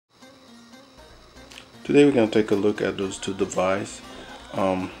Today we're going to take a look at those two devices,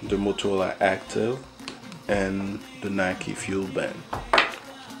 the Motoactv and the Nike FuelBand.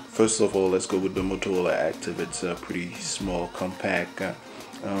 First of all, let's go with the Motoactv. It's a pretty small, compact,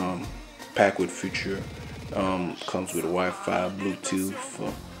 packed with feature. Comes with Wi-Fi,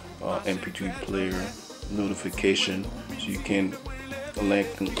 Bluetooth, MP3 player, notification, so you can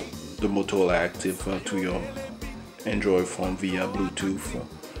link the Motoactv to your Android phone via Bluetooth.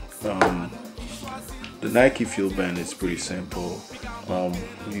 The Nike FuelBand is pretty simple.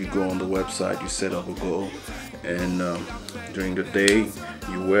 You go on the website, you set up a goal, and during the day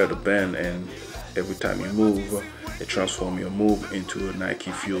you wear the band, and every time you move, it transforms your move into a Nike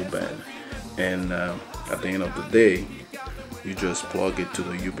FuelBand. And at the end of the day, you just plug it to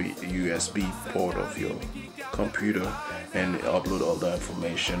the USB port of your computer, and it upload all the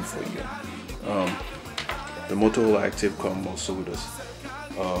information for you. The Motoactv comes also with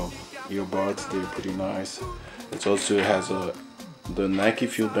earbuds. They're pretty nice. It also has the Nike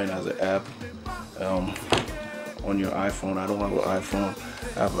FuelBand has an app on your iPhone. I don't have an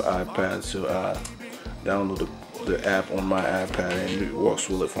iPhone, I have an iPad, so I download the app on my iPad, and it works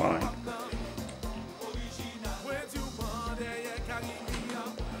really fine.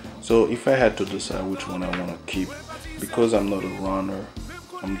 So if I had to decide which one I want to keep, because I'm not a runner,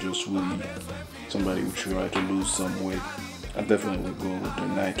 I'm just really somebody who try to lose some weight, I definitely would go with the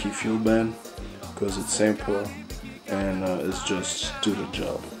Nike FuelBand because it's simple and it's just do the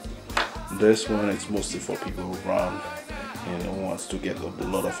job. This one is mostly for people who run and who wants to get a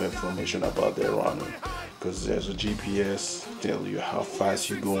lot of information about their running, because there's a GPS tell you how fast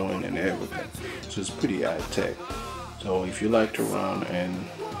you're going and everything. So it's pretty high tech. So if you like to run, and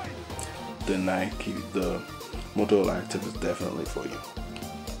the Motoactv is definitely for you.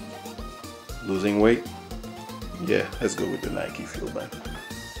 Losing weight? Yeah, let's go with the Nike FuelBand.